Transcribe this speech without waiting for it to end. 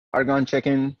Argon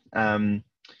check-in.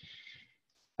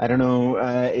 I don't know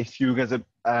if you guys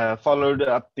have followed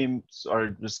up themes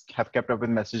or just have kept up with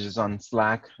messages on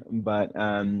Slack, but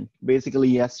basically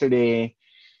yesterday,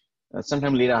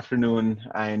 sometime late afternoon,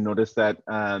 I noticed that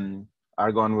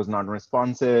Argon was not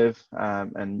responsive,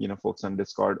 and folks on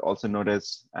Discord also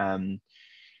noticed, and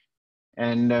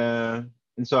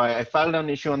so I filed an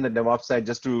issue on the DevOps side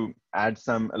just to add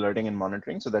some alerting and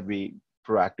monitoring so that we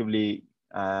proactively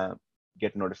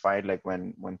get notified like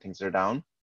when things are down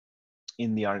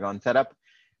in the Argon setup.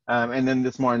 And then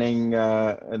this morning,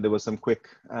 there was some quick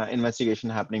investigation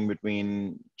happening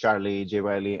between Charlie, Jay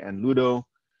Wiley, and Ludo.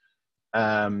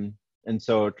 And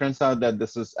so it turns out that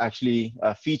this is actually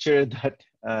a feature that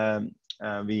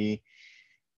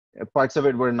parts of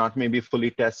it were not maybe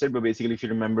fully tested, but basically, if you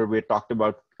remember, we talked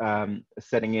about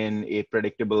setting in a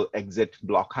predictable exit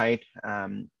block height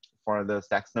for the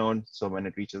Stacks node. So when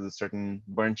it reaches a certain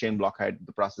burn chain block height,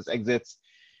 the process exits.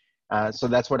 So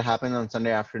that's what happened on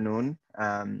Sunday afternoon.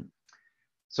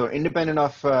 So independent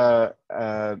of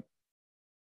the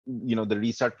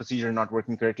restart procedure not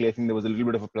working correctly, I think there was a little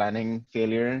bit of a planning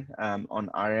failure on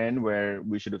our end where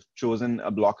we should have chosen a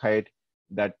block height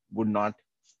that would not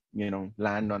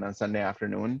land on a Sunday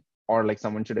afternoon, or like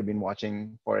someone should have been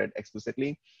watching for it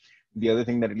explicitly. The other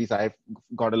thing that at least I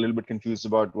got a little bit confused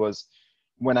about was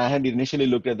when I had initially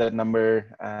looked at that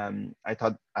number, I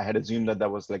thought I had assumed that that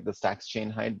was like the Stacks chain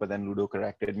height, but then Ludo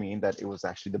corrected me that it was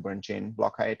actually the burn chain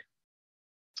block height.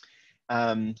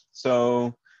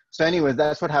 So anyways,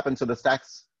 that's what happened. So the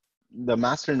Stacks, the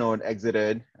master node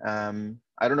exited. I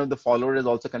don't know if the follower is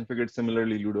also configured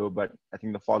similarly, Ludo, but I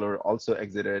think the follower also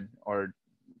exited or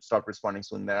stopped responding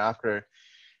soon thereafter.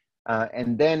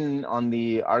 And then on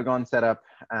the Argon setup,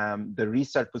 the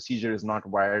restart procedure is not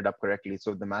wired up correctly.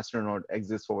 So if the master node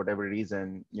exists for whatever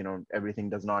reason, everything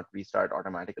does not restart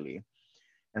automatically.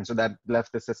 And so that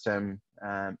left the system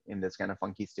in this kind of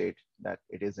funky state that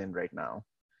it is in right now.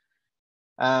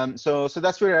 So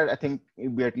that's where I think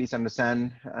we at least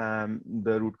understand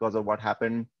the root cause of what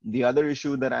happened. The other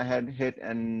issue that I had hit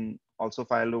and also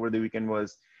filed over the weekend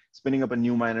was spinning up a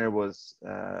new miner was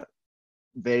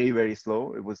very, very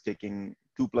slow. It was taking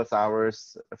 2+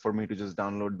 hours for me to just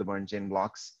download the burn chain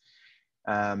blocks.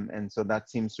 And so that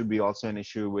seems to be also an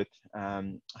issue with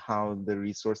how the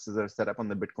resources are set up on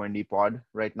the Bitcoin pod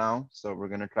right now. So we're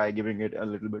going to try giving it a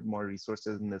little bit more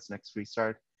resources in this next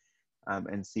restart.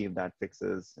 And see if that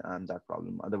fixes that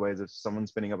problem. Otherwise, if someone's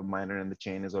spinning up a miner and the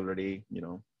chain is already,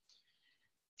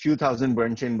 few thousand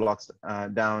burn chain blocks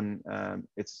down,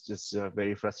 it's just a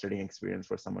very frustrating experience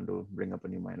for someone to bring up a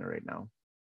new miner right now.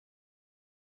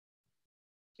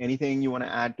 Anything you want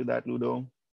to add to that, Ludo?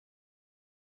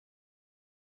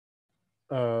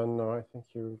 No, I think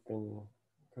you've been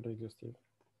pretty exhaustive.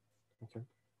 Okay.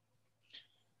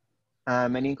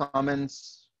 Any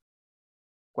comments,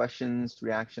 questions,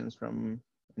 reactions from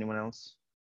anyone else?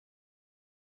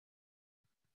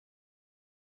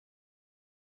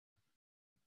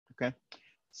 Okay,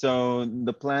 so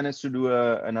the plan is to do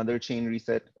another chain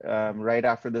reset right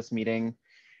after this meeting.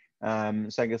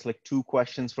 So I guess like 2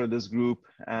 questions for this group.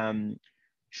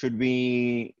 Should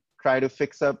we try to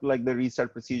fix up like the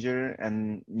restart procedure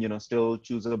and still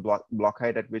choose a block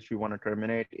height at which we want to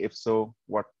terminate? If so,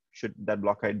 what should that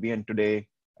block height be? And today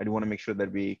I do want to make sure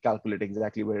that we calculate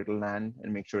exactly where it'll land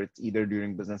and make sure it's either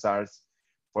during business hours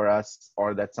for us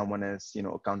or that someone is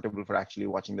accountable for actually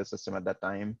watching the system at that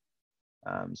time,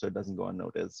 so it doesn't go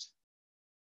unnoticed.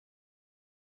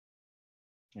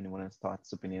 Anyone has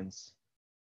thoughts, opinions?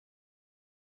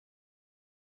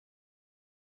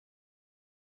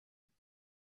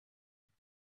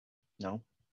 No?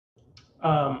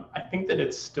 I think that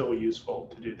it's still useful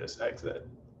to do this exit.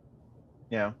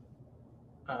 Yeah.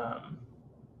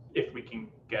 If we can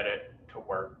get it to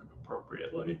work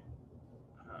appropriately.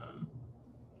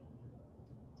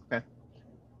 Okay.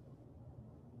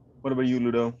 What about you,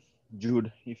 Ludo?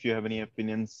 Jude, if you have any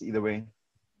opinions, either way.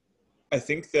 I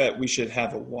think that we should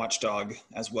have a watchdog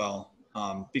as well,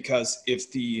 because if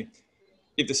the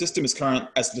system is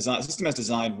system as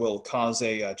designed will cause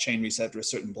a chain reset after a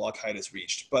certain block height is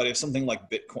reached. But if something like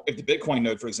Bitcoin, if the Bitcoin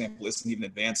node, for example, isn't even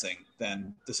advancing,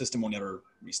 then the system will never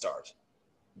restart.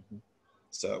 Mm-hmm.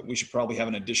 So we should probably have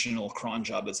an additional cron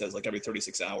job that says like every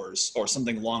 36 hours or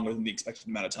something longer than the expected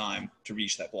amount of time to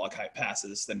reach that block height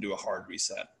passes, then do a hard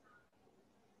reset.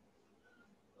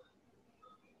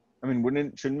 I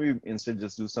mean, shouldn't we instead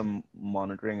just do some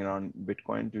monitoring around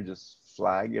Bitcoin to just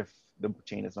flag if the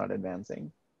chain is not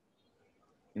advancing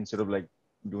instead of like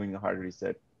doing a hard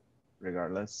reset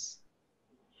regardless?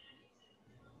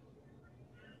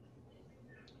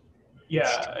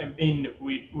 Yeah, I mean,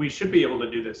 we should be able to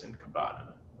do this in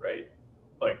Kibana, right?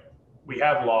 Like, we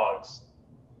have logs,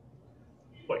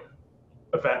 like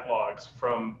event logs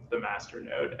from the master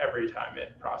node every time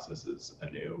it processes a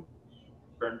new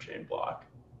burn chain block.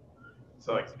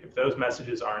 So like, if those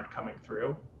messages aren't coming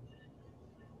through,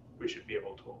 we should be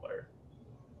able to alert,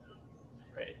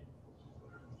 right?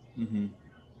 Mm-hmm.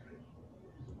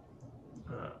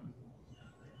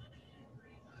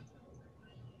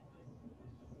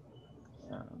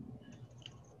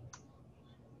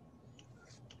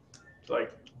 So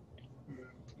like,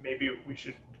 maybe we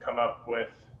should come up with,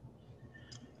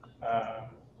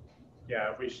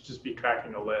 yeah, we should just be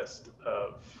tracking a list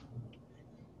of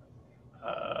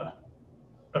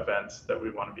events that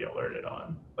we want to be alerted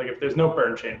on. Like if there's no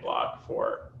burn chain block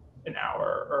for an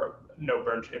hour, or no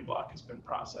burn chain block has been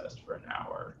processed for an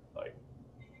hour, like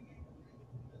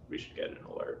we should get an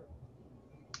alert.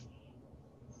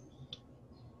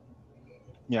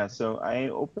 Yeah, so I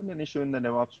opened an issue in the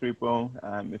DevOps repo.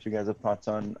 If you guys have thoughts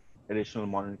on additional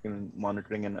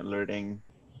monitoring and alerting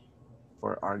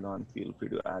for Argon, feel free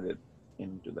to add it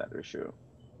into that issue.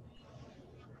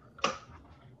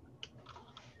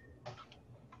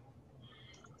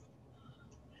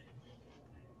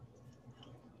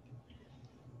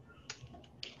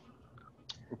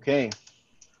 Okay.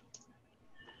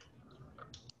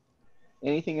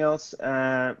 Anything else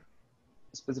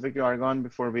specific to Argon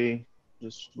before we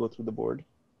just go through the board?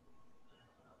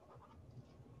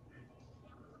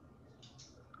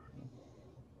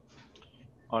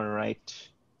 All right,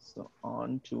 so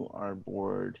on to our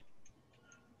board.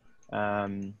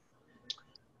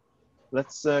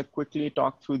 Let's quickly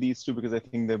talk through these two because I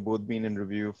think they've both been in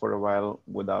review for a while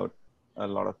without a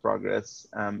lot of progress.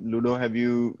 Ludo, have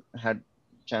you had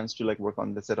chance to like work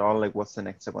on this at all? Like what's the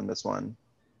next step on this one?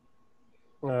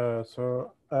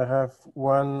 So I have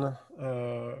one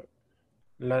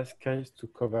last case to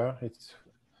cover. It's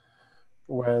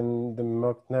when the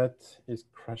mocknet is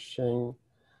crashing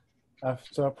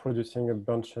after producing a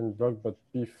bunch and block, but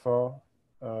before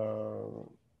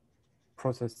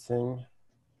processing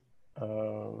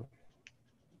the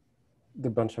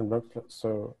bunch and block.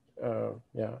 So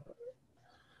yeah,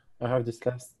 I have this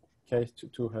last case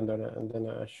to handle, and then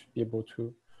I should be able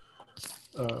to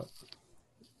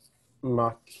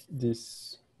mark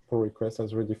this pull request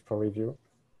as ready for review.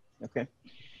 Okay.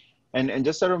 And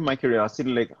just out of my curiosity,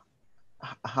 like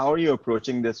how are you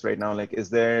approaching this right now? Like, is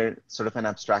there sort of an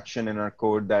abstraction in our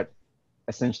code that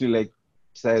essentially like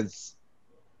says,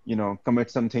 you know, commit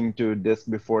something to disk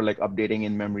before like updating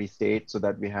in memory state so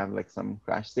that we have like some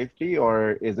crash safety?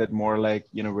 Or is it more like,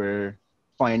 you know, we're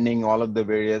finding all of the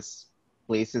various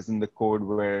places in the code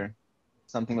where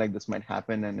something like this might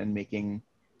happen and then making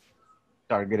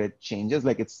targeted changes?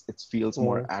 Like it feels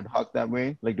more ad hoc that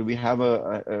way. Like, do we have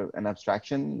an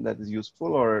abstraction that is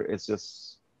useful, or it's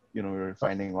just, you know, we're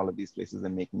finding all of these places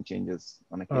and making changes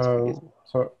on a case by case?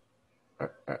 So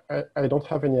I don't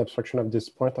have any abstraction at this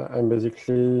point. I'm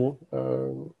basically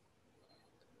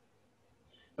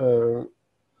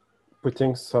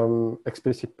putting some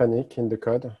explicit panic in the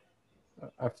code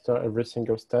after every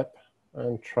single step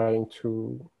and trying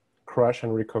to crash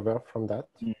and recover from that.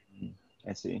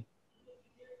 I see.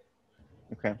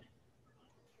 Okay.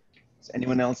 Does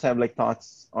anyone else have like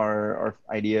thoughts or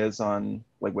ideas on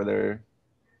like whether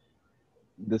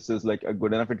this is like a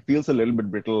good enough? It feels a little bit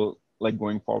brittle like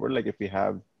going forward, like if we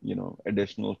have, you know,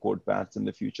 additional code paths in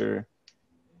the future,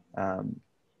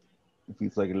 it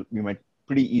feels like we might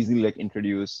pretty easily like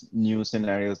introduce new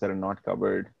scenarios that are not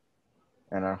covered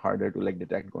and are harder to like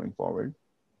detect going forward.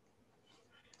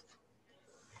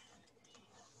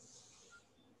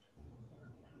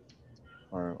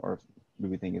 Or do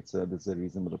we think this is a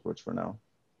reasonable approach for now?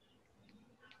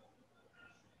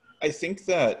 I think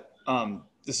that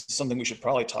this is something we should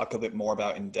probably talk a bit more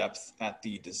about in depth at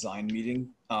the design meeting,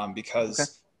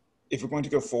 because if we're going to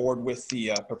go forward with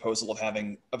the proposal of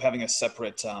having a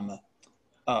separate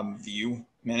view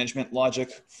management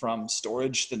logic from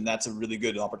storage, then that's a really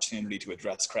good opportunity to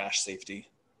address crash safety.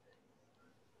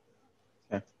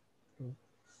 Okay.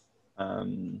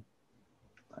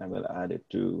 I will add it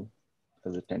to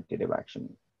as a tentative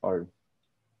action or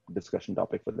discussion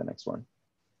topic for the next one.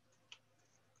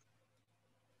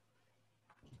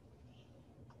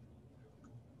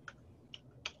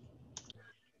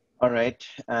 All right.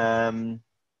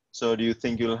 So do you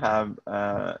think you'll have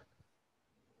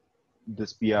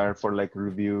this PR for like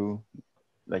review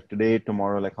like today,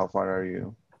 tomorrow? Like how far are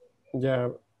you? Yeah,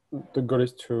 the goal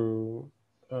is to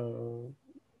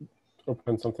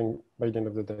open something by the end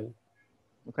of the day.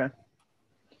 Okay.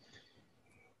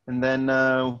 And then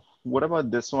what about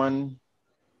this one?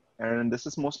 And this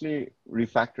is mostly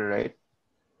refactor, right?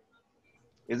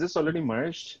 Is this already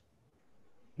merged?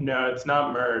 No, it's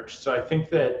not merged. So I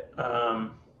think that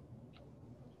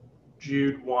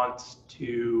Jude wants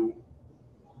to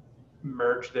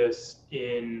merge this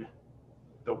in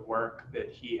the work that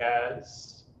he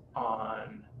has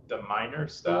on the minor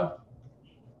stuff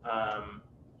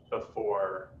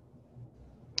before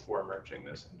merging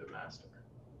this into master.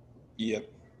 Yep.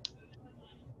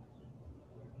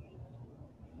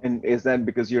 And is that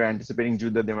because you're anticipating,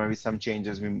 Jude, that there might be some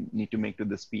changes we need to make to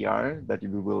this PR that we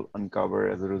will uncover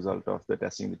as a result of the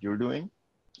testing that you're doing?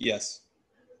 Yes.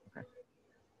 Okay.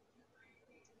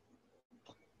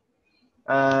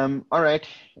 All right.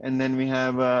 And then we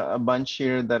have a bunch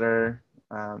here that are.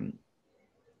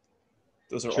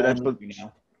 Those are Should all I put, new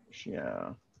now.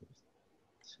 yeah.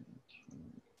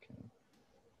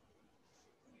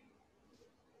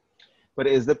 But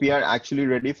is the PR actually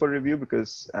ready for review?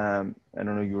 Because I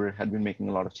don't know, you had been making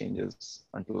a lot of changes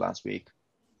until last week.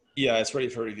 Yeah, it's ready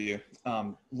for review.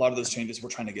 A lot of those changes, we're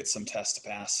trying to get some tests to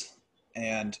pass.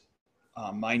 And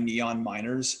my Neon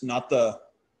miners, not the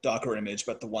Docker image,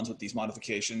 but the ones with these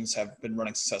modifications have been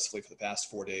running successfully for the past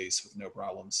 4 days with no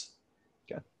problems.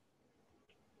 Okay.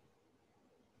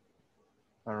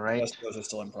 All right. Those are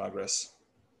still in progress.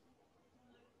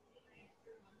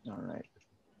 All right.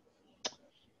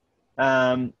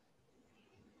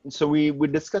 So we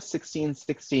discussed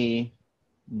 1660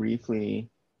 briefly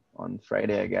on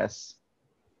Friday, I guess,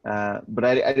 but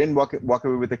I didn't walk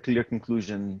away with a clear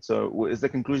conclusion. So is the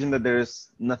conclusion that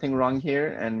there's nothing wrong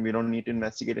here and we don't need to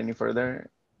investigate any further?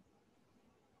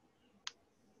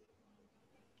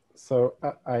 So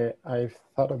I've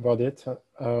thought about it,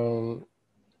 and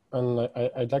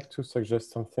I'd like to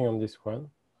suggest something on this one.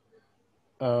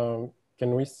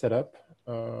 Can we set up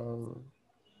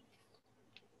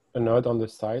a node on the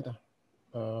side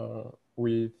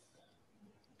with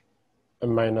a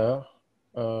miner,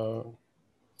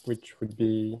 which would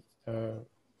be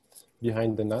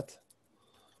behind the NAT,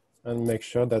 and make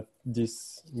sure that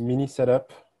this mini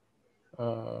setup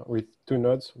with 2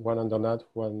 nodes, one under NAT,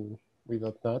 one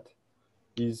without NAT,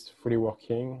 is fully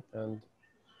working and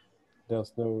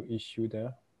there's no issue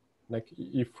there. Like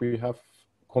if we have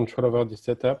control over the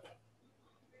setup,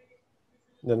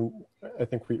 then I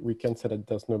think we can say that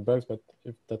there's no bugs, but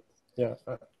if that, yeah,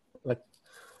 like.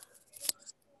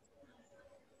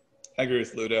 I agree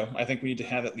with Ludo. I think we need to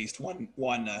have at least one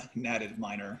natted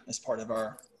miner as part of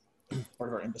our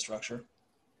infrastructure.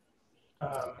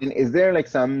 And is there like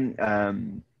some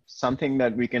something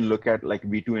that we can look at like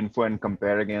V2Info and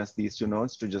compare against these 2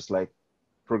 nodes to just like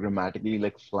programmatically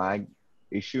like flag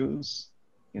issues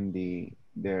in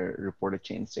their reported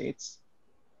chain states?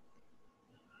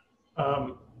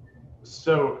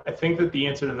 So I think that the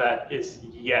answer to that is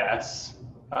yes,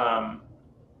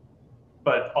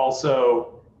 but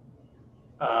also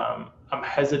I'm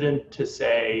hesitant to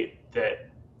say that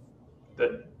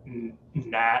the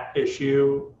NAT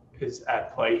issue is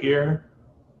at play here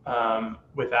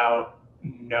without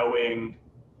knowing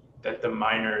that the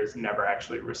miner is never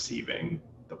actually receiving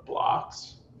the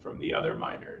blocks from the other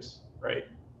miners, right?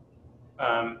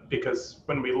 Because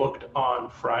when we looked on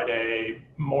Friday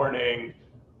morning,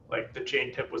 like the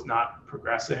chain tip was not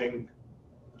progressing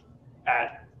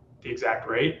at the exact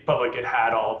rate, but like it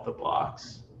had all of the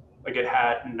blocks. Like it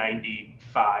had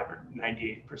 95 or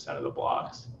 98% of the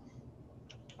blocks,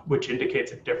 which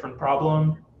indicates a different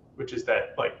problem, which is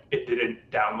that like it didn't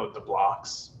download the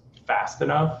blocks fast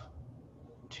enough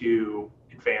to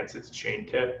advance its chain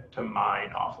tip to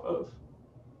mine off of,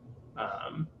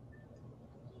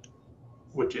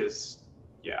 which is,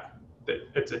 yeah,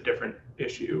 it's a different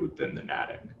issue than the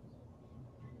natting.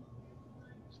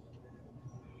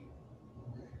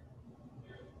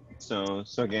 So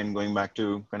again, going back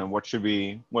to kind of what should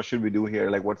we do here?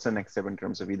 Like, what's the next step in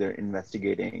terms of either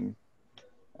investigating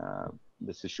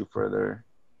this issue further?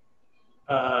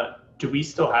 Do we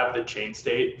still have the chain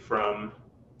state from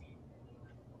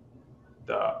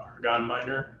the Argon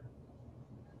miner?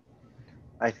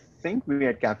 I think we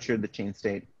had captured the chain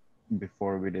state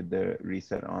before we did the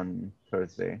reset on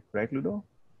Thursday, right, Ludo?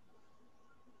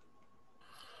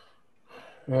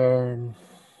 So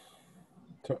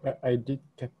I did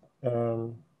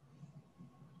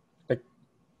like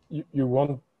you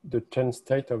want the chain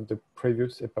state of the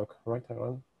previous epoch, right,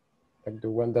 Aaron? Like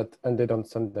the one that ended on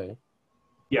Sunday.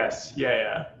 Yes,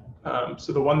 yeah.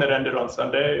 So the one that ended on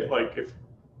Sunday, like if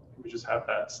we just have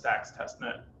that stacks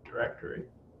testnet directory.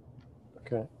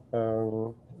 Okay,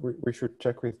 we should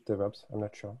check with DevOps, I'm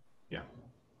not sure. Yeah.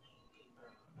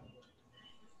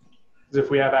 Because if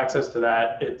we have access to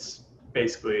that, it's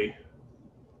basically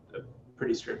a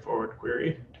pretty straightforward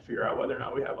query to figure out whether or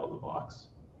not we have all the blocks.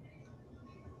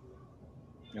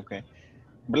 Okay.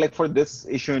 But like for this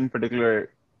issue in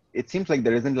particular, it seems like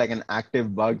there isn't like an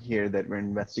active bug here that we're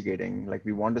investigating. Like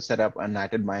we want to set up a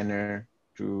natted miner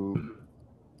to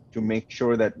make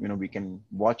sure that, you know, we can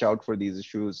watch out for these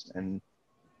issues and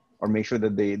or make sure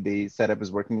that the setup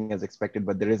is working as expected,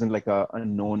 but there isn't like a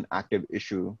known active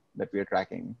issue that we are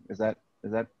tracking. Is that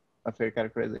a fair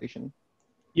characterization?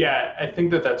 Yeah, I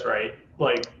think that that's right.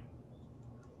 Like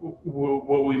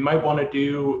what we might want to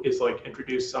do is like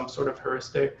introduce some sort of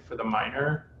heuristic for the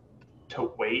miner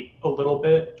to wait a little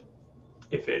bit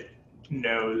if it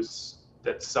knows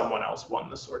that someone else won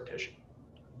the sortition.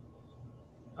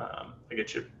 Like it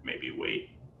should maybe wait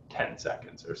 10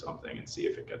 seconds or something and see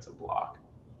if it gets a block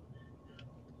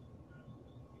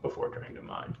before trying to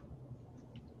mine.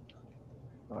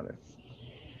 Got it.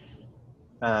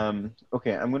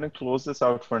 Okay, I'm going to close this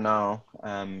out for now,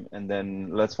 and then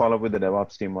let's follow up with the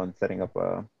DevOps team on setting up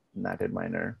a natted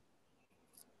miner.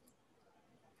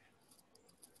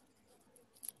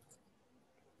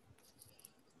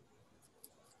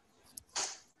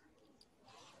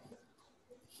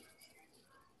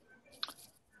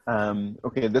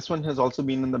 Okay, this one has also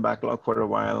been in the backlog for a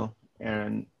while.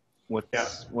 And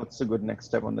what's a good next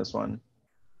step on this one?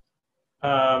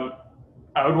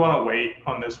 I would want to wait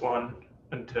on this one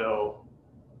until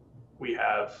we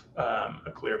have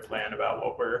a clear plan about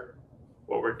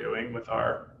what we're doing with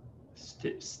our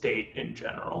state in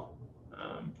general.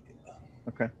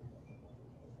 Okay.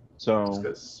 So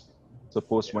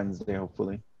post Wednesday,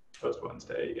 hopefully. Post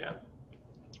Wednesday, yeah.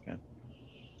 Okay.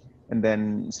 And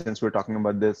then since we're talking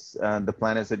about this, the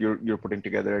plan is that you're putting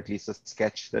together at least a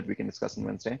sketch that we can discuss on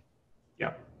Wednesday.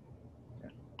 Yeah.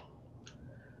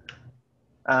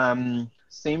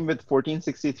 Same with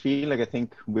 1463. Like I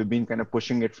think we've been kind of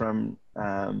pushing it from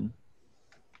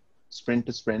sprint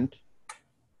to sprint.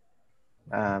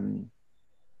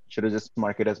 Should I just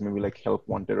mark it as maybe like help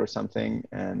wanted or something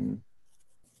and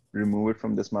remove it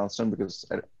from this milestone? Because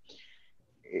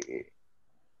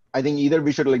I think either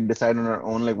we should like decide on our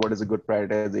own like what is a good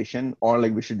prioritization, or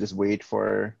like we should just wait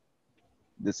for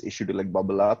this issue to like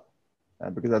bubble up,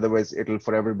 because otherwise it'll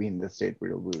forever be in this state.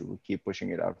 We'll keep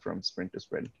pushing it out from sprint to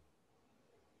sprint.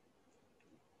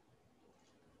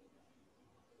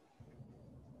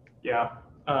 Yeah,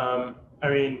 I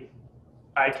mean,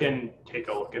 I can take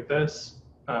a look at this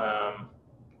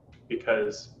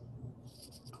because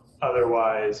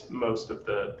otherwise most of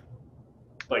the,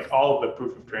 like all of the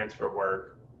proof of transfer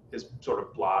work is sort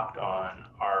of blocked on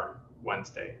our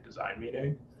Wednesday design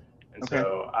meeting. And okay.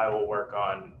 So I will work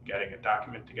on getting a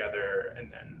document together,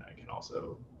 and then I can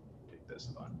also take this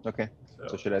on. Okay,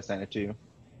 so should I assign it to you?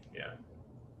 Yeah.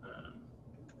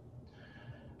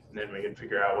 And then we can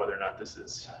figure out whether or not this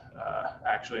is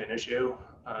actually an issue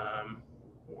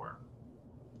or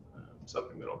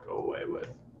something that'll go away with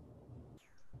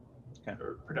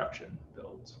or production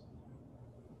builds.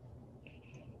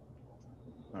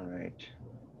 All right.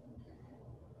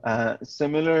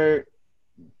 Similar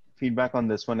feedback on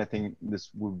this one. I think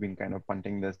we've been kind of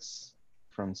punting this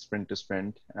from sprint to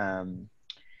sprint. I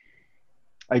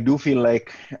do feel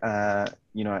like,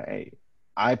 you know,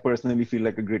 I personally feel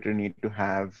like a greater need to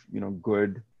have, you know,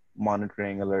 good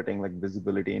monitoring, alerting, like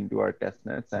visibility into our test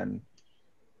nets. And,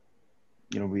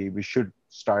 you know, we should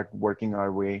start working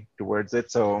our way towards it.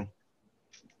 So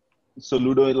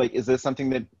Ludo, like, is there something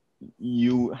that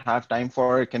you have time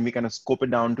for? Can we kind of scope it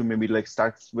down to maybe like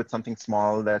start with something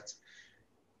small that's,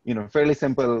 you know, fairly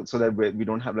simple, so that we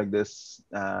don't have like this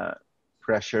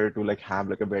pressure to like have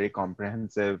like a very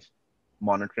comprehensive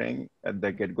monitoring at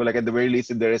the get-go? Like at the very least,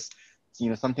 if there is, you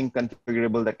know, something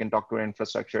configurable that can talk to our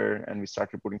infrastructure and we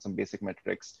start reporting some basic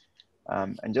metrics,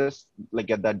 and just like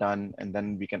get that done, and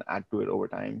then we can add to it over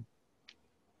time.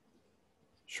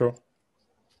 Sure.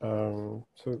 So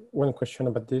one question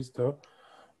about this though,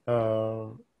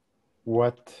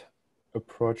 what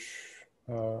approach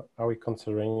are we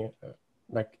considering?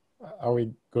 Like, are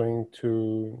we going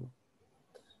to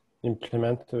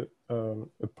implement a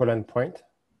pull endpoint,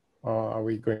 or are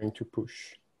we going to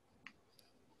push?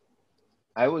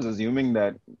 I was assuming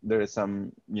that there is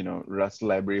some, you know, Rust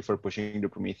library for pushing to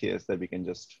Prometheus that we can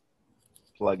just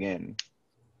plug in.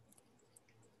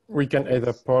 We can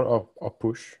either pull or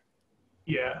push.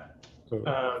 Yeah. So,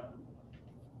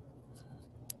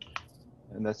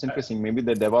 and that's interesting. Maybe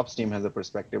the DevOps team has a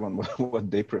perspective on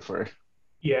what they prefer.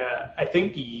 Yeah, I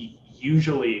think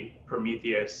usually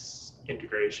Prometheus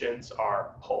integrations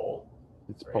are pull.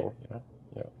 It's right? pull,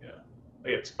 yeah.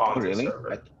 Like it spawns Oh, really? a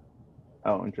server.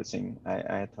 Oh, interesting.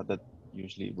 I thought that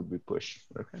usually it would be push.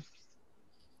 Okay.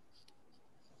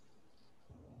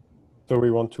 So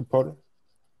we want to pull?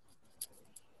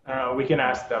 We can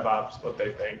ask DevOps what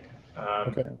they think.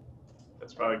 Okay.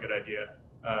 That's probably a good idea.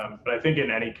 But I think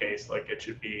in any case, like it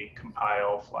should be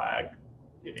compile, flag,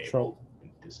 enabled,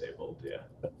 and disabled. Yeah.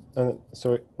 And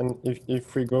so, and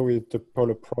if we go with the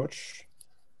poll approach,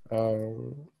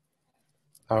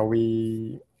 are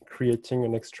we creating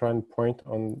an extra endpoint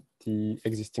on the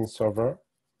existing server,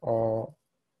 or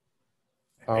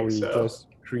are we just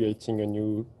creating a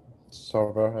new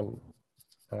server? And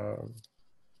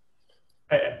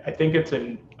I think it's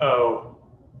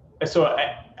so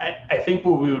I think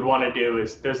what we would want to do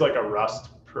is there's like a Rust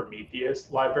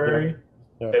Prometheus library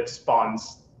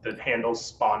that handles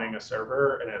spawning a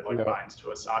server and it like binds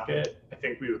to a socket. I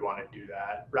think we would want to do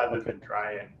that rather than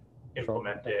try and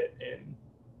implement it in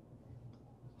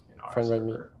our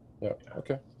server. Yeah.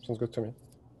 Okay. Sounds good to me.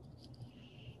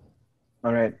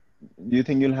 All right. Do you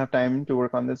think you'll have time to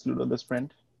work on this, Ludo, this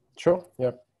sprint? Sure.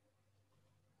 Yeah.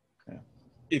 Okay.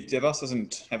 If DevOps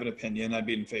doesn't have an opinion, I'd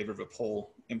be in favor of a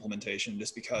poll implementation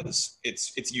just because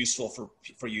it's useful for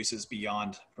uses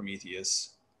beyond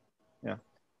Prometheus. Yeah.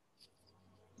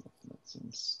 That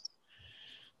seems.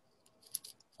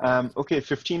 Okay,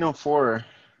 1504.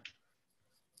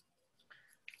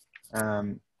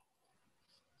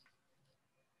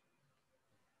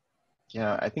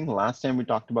 Yeah, I think last time we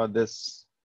talked about this.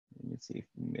 Let me see if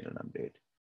we made an update.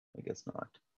 I guess not.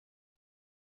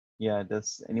 Yeah,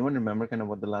 does anyone remember kind of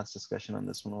what the last discussion on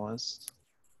this one was?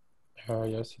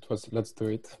 Yes, it was, let's do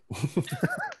it.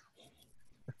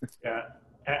 Yeah,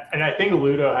 and I think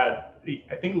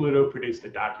Ludo produced a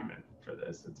document for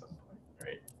this at some point,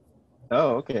 right?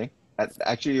 Oh, okay.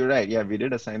 Actually, you're right. Yeah, we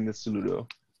did assign this to Ludo.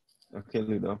 Okay,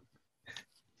 Ludo.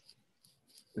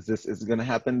 Is it going to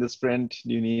happen this sprint?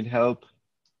 Do you need help?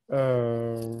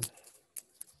 Okay.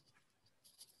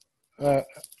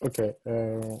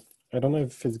 I don't know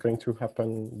if it's going to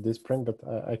happen this sprint, but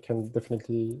I can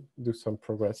definitely do some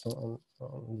progress on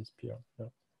this PR. Yeah.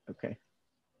 Okay.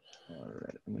 All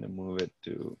right. I'm going to move it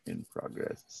to in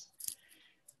progress.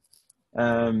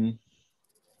 All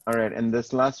right. And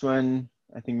this last one,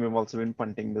 I think we've also been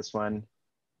punting this one.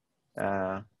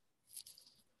 Yeah,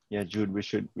 Jude, we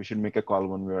should make a call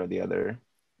one way or the other.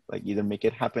 Like either make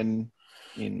it happen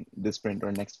in this sprint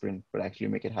or next sprint, but actually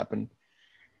make it happen.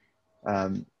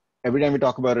 Every time we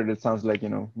talk about it, it sounds like,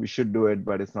 we should do it,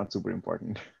 but it's not super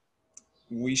important.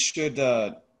 We should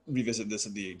revisit this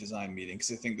at the design meeting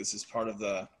because I think this is part of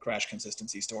the crash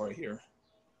consistency story here.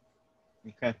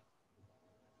 Okay.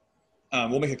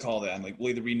 We'll make a call then. Like we'll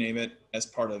either rename it as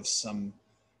part of some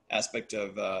aspect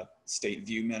of state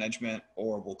view management,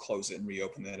 or we'll close it and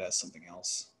reopen it as something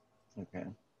else. Okay.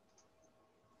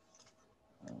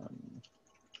 I'm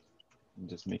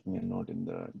just making a note in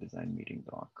the design meeting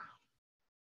doc.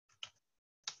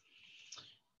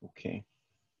 Okay.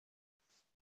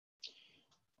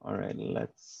 All right,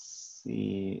 let's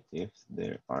see if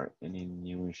there are any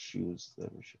new issues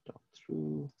that we should talk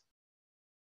through.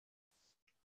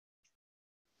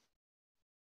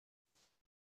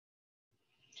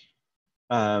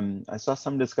 I saw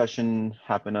some discussion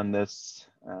happen on this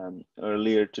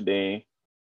earlier today.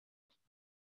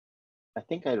 I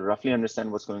think I roughly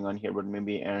understand what's going on here, but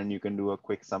maybe Aaron, you can do a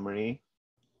quick summary.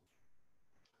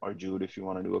 Or Jude, if you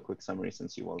want to do a quick summary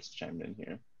since you also chimed in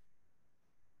here.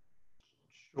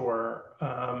 Sure.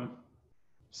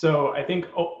 So I think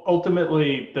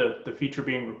ultimately the feature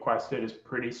being requested is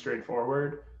pretty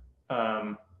straightforward.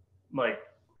 Like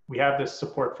we have this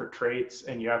support for traits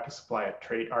and you have to supply a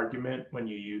trait argument when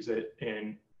you use it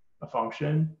in a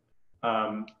function.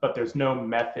 But there's no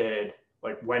method,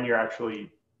 like when you're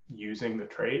actually using the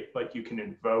trait, like you can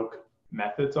invoke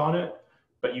methods on it,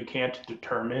 but you can't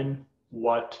determine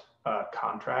what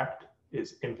contract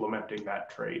is implementing that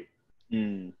trait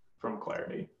from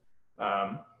Clarity.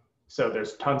 So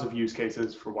there's tons of use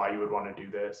cases for why you would want to do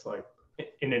this. Like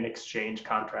in an exchange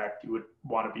contract, you would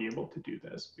want to be able to do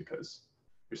this because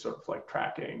you're sort of like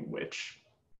tracking which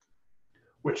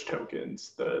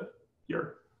tokens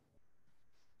you're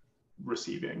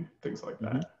receiving, things like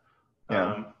that.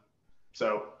 Yeah.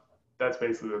 So that's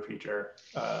basically the feature.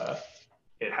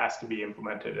 It has to be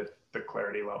implemented at the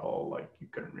Clarity level. Like you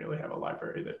couldn't really have a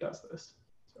library that does this.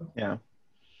 So. Yeah.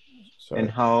 So, and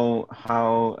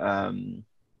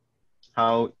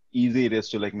how easy it is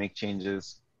to like make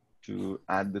changes to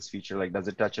add this feature? Like, does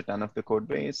it touch a ton of the code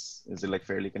base? Is it like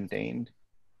fairly contained?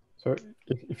 So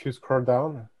if you scroll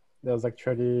down, there's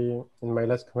actually, in my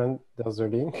last comment, there's a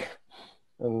link.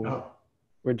 And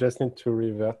we just need to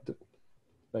revert.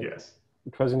 Like, yes.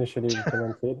 It was initially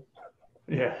implemented.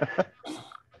 Yeah.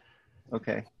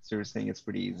 Okay. So you're saying it's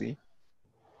pretty easy?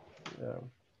 Yeah.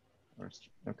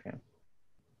 Okay.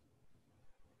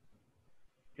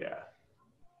 Yeah.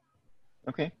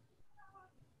 Okay.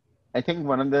 I think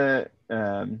one of the,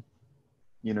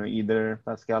 either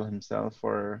Pascal himself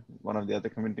or one of the other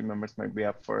community members might be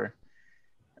up for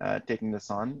taking this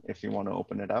on if you want to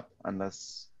open it up,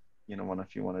 unless, one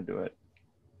of you want to do it.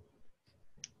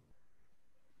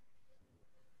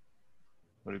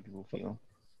 What do people feel?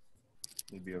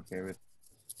 You'd be okay with?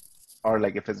 Or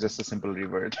like if it's just a simple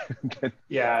revert.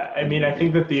 Yeah, I mean, I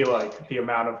think that the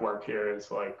amount of work here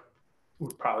is like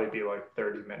would probably be like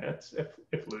 30 minutes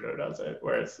if Ludo does it.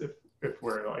 Whereas if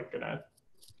we're like gonna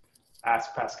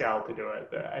ask Pascal to do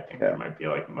it, I think there might be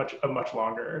like a much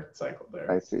longer cycle there.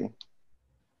 I see.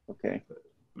 Okay. But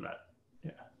I'm not,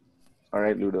 yeah. All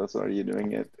right, Ludo, so are you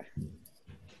doing it?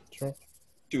 Sure.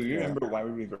 Do you remember why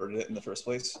we reverted it in the first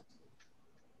place?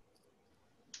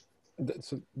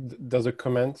 So there's a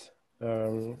comment.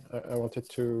 I wanted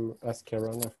to ask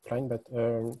Aaron offline, but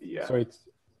Yeah. so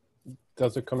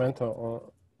there's a comment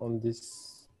on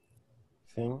this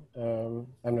thing.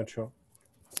 I'm not sure.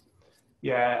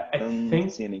 Yeah, I don't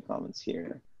think see any comments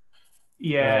here.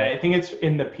 Yeah, I think it's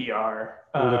in the PR.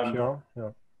 In the PR, yeah.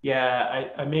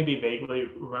 Yeah, I maybe vaguely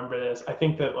remember this. I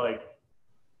think that like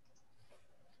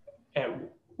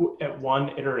at one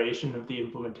iteration of the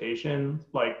implementation,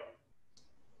 like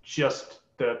just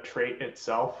the trait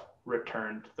itself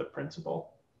returned the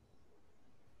principal.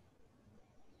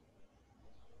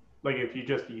 Like if you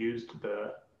just used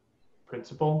the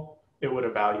principal, it would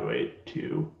evaluate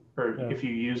to, or if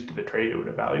you used the trait, it would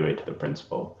evaluate to the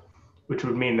principal, which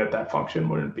would mean that that function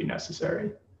wouldn't be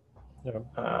necessary. Yeah.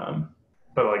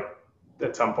 But like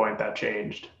at some point that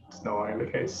changed. It's no longer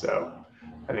the case. So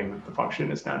I think that the function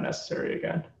is now necessary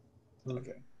again.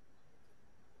 Okay.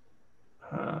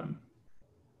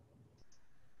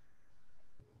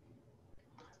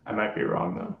 I might be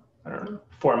wrong though. I don't know.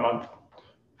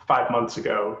 5 months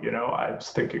ago, I was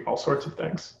thinking all sorts of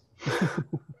things.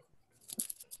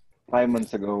 5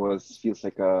 months ago feels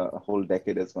like a whole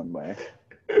decade has gone by.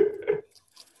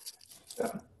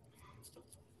 Yeah.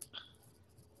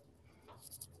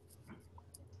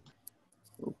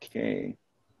 Okay.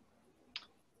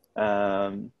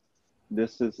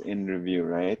 This is in review,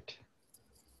 right?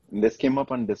 And this came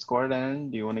up on Discord, and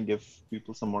do you want to give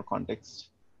people some more context?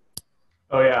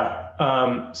 Oh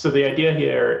yeah. So the idea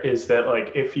here is that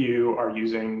like if you are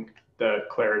using the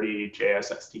Clarity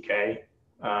JS SDK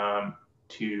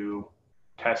to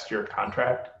test your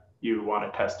contract, you want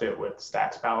to test it with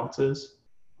stacks balances.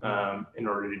 In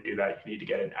order to do that, you need to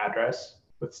get an address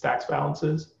with stacks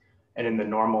balances. And in the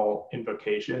normal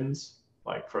invocations,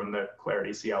 like from the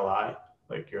Clarity CLI,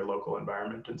 like your local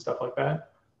environment and stuff like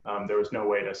that, there was no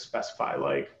way to specify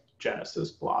like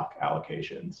Genesis block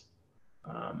allocations.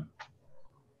 And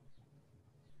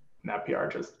that PR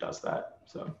just does that.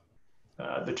 So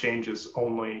the changes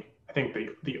only, I think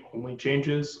the only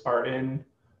changes are in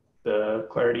the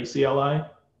Clarity CLI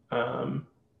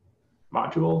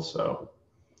module. So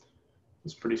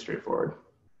it's pretty straightforward.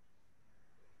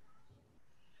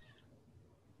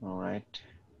 All right.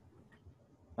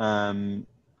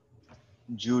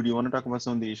 Jude, you want to talk about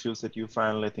some of the issues that you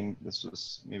found? I think this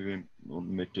was maybe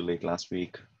mid to late last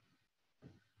week.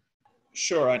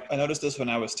 Sure. I noticed this when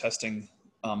I was testing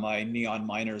my Neon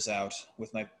miners out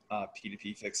with my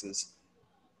P2P fixes.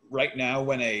 Right now,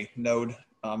 when a node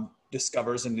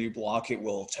discovers a new block, it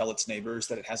will tell its neighbors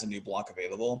that it has a new block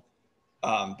available.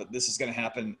 But this is going to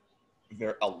happen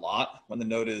a lot when the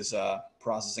node is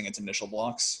processing its initial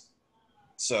blocks.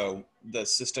 So the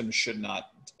system should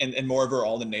not, and moreover,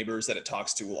 all the neighbors that it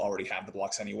talks to will already have the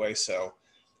blocks anyway. So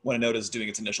when a node is doing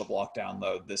its initial block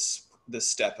download, this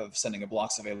step of sending a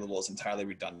blocks available is entirely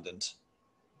redundant.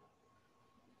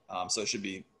 So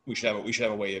we should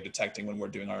have a way of detecting when we're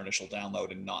doing our initial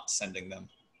download and not sending them.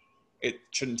 It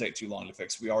shouldn't take too long to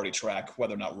fix. We already track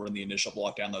whether or not we're in the initial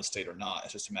block download state or not.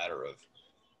 It's just a matter of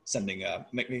sending,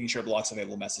 making sure blocks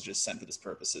available messages sent for this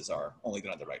purposes are only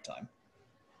done at the right time.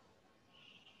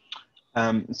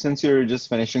 Since you're just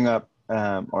finishing up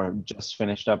or just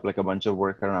finished up like a bunch of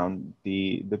work around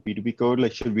the P2P code,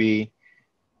 like should we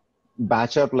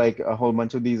batch up like a whole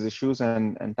bunch of these issues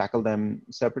and tackle them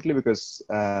separately? Because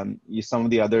some of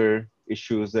the other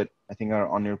issues that I think are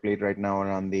on your plate right now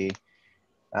around the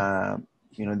the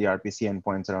RPC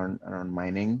endpoints around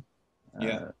mining.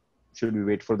 Should we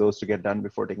wait for those to get done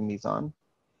before taking these on?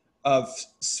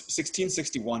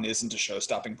 1661 isn't a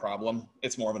show-stopping problem.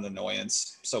 It's more of an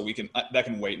annoyance. So that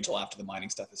can wait until after the mining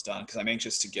stuff is done, because I'm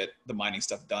anxious to get the mining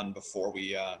stuff done before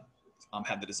we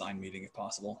have the design meeting if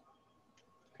possible.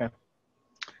 Okay.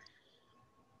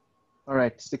 All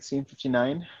right,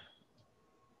 1659.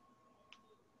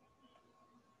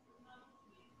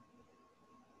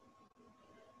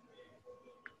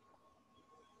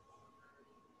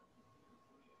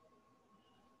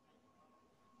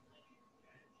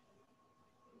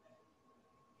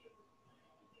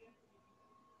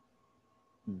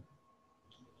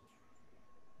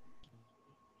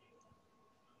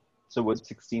 So would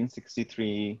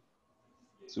 1663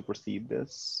 supersede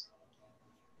this?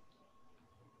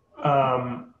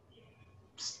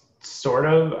 Sort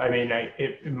of. I mean,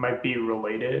 it might be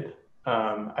related.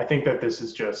 I think that this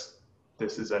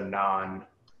is a non-starter,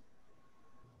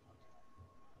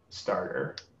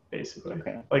 basically.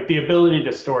 Okay. Like the ability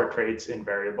to store traits in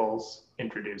variables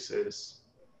introduces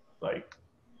like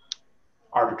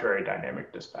arbitrary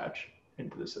dynamic dispatch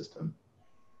into the system.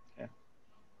 Okay.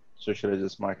 So should I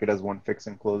just mark it as one fix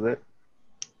and close it?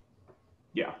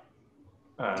 Yeah.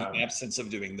 The absence of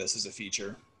doing this is a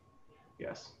feature.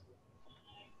 Yes.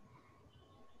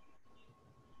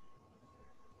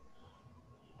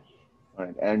 All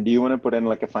right. And do you want to put in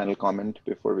like a final comment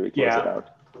before we close it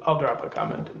out? I'll drop a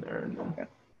comment in there. And then... Okay.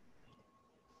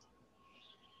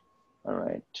 All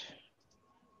right.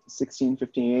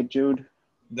 1658, Jude.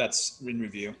 That's in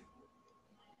review.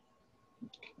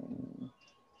 Okay.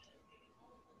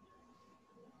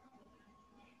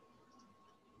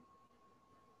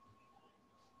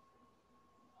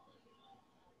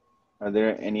 Are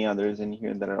there any others in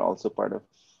here that are also part of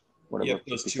whatever? Yep,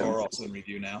 those two are also in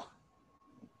review now.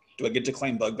 Do I get to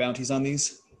claim bug bounties on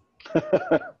these?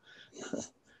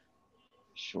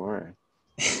 Sure.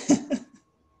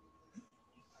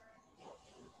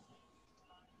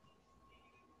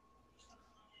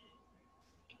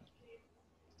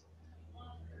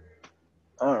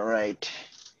 All right.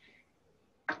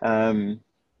 I'm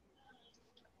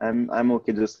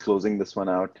okay just closing this one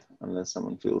out unless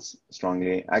someone feels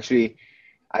strongly. Actually,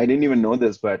 I didn't even know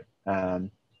this, but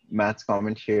Matt's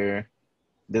comment here.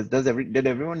 Did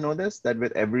everyone know this? That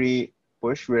with every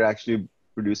push, we're actually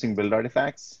producing build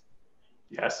artifacts.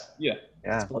 Yes. Yeah.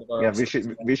 Yeah. Yeah. We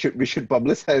should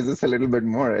publicize this a little bit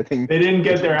more. I think they didn't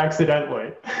get there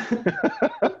accidentally.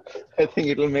 I think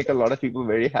it'll make a lot of people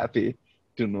very happy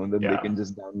to know that they Yeah. can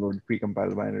just download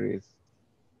precompiled binaries.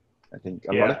 I think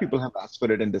a lot of people have asked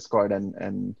for it in Discord,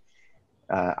 and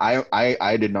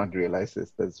I did not realize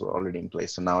this. That's already in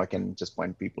place. So now I can just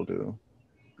point people to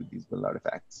these build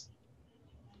artifacts.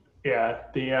 Yeah,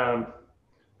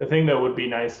 the thing that would be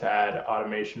nice to add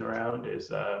automation around is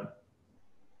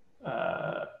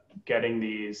getting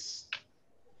these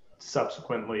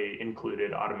subsequently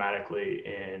included automatically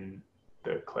in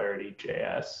the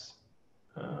Clarity.js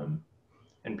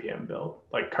npm build.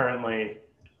 Like currently,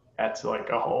 that's like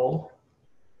a whole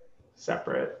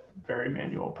separate, very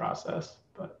manual process,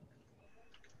 but.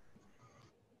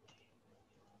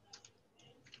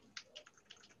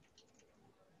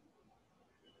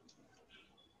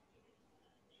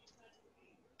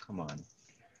 Come on.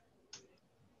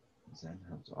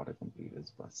 Zenhub's autocomplete is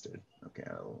busted. Okay,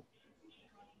 I will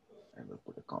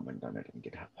put a comment on it in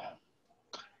GitHub.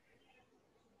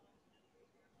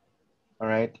 All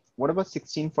right. What about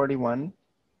 1641?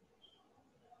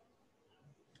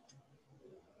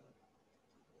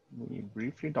 We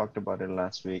briefly talked about it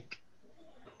last week.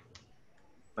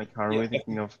 Like, how are we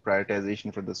thinking of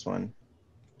prioritization for this one?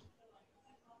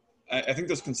 I think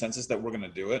there's consensus that we're going to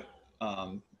do it.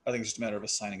 I think it's just a matter of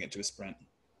assigning it to a sprint.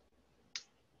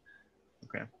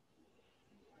 Okay.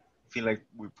 I feel like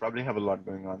we probably have a lot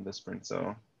going on this sprint,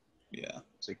 so yeah.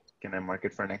 So can I mark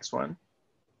it for next one?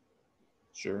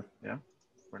 Sure. Yeah.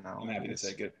 For now. I'm happy to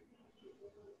take it.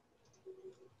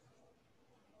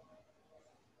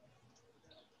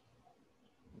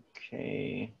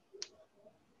 Okay.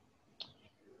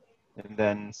 And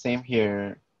then same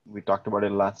here. We talked about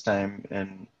it last time,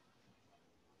 and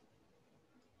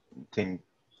think,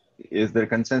 is there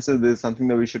consensus this is something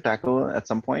that we should tackle at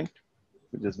some point?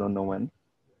 We just don't know when.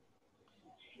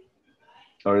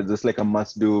 Or is this like a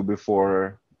must do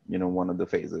before, one of the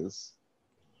phases?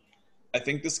 I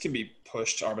think this can be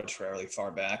pushed arbitrarily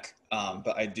far back,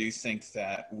 but I do think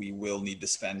that we will need to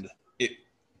spend it.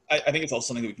 I think it's also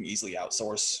something that we can easily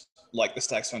outsource. Like the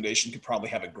Stacks Foundation could probably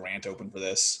have a grant open for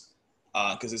this,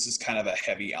 because this is kind of a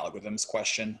heavy algorithms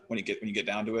question when you get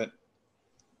down to it.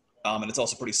 And it's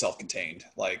also pretty self-contained.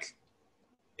 Like,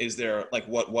 is there like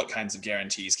what kinds of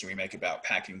guarantees can we make about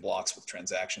packing blocks with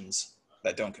transactions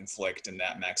that don't conflict and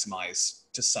that maximize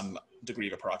to some degree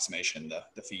of approximation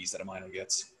the fees that a miner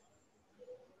gets?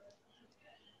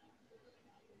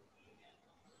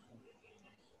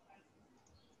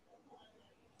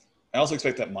 I also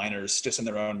expect that miners, just in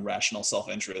their own rational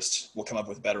self-interest, will come up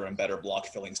with better and better block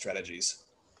filling strategies.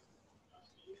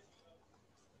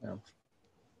 Yeah.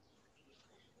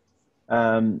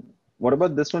 What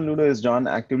about this one, Ludo? Is John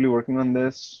actively working on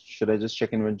this? Should I just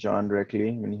check in with John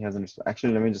directly when he hasn't?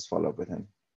 Actually, let me just follow up with him.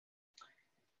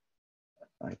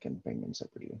 I can ping him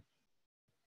separately.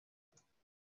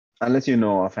 Unless you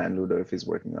know offhand, Ludo, if he's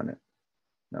working on it.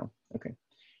 No, okay.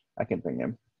 I can ping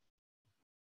him.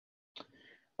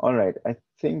 All right, I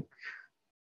think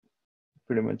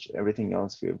pretty much everything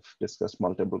else we've discussed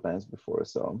multiple times before,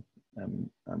 so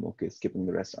I'm okay skipping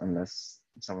the rest unless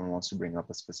someone wants to bring up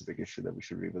a specific issue that we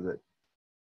should revisit.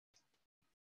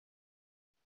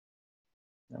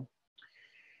 No?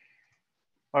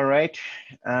 All right,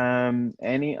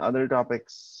 any other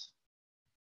topics?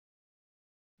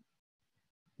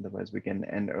 Otherwise we can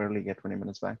end early, get 20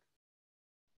 minutes back.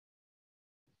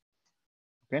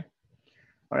 Okay,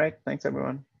 all right, thanks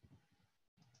everyone.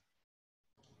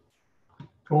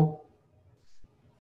 Cool.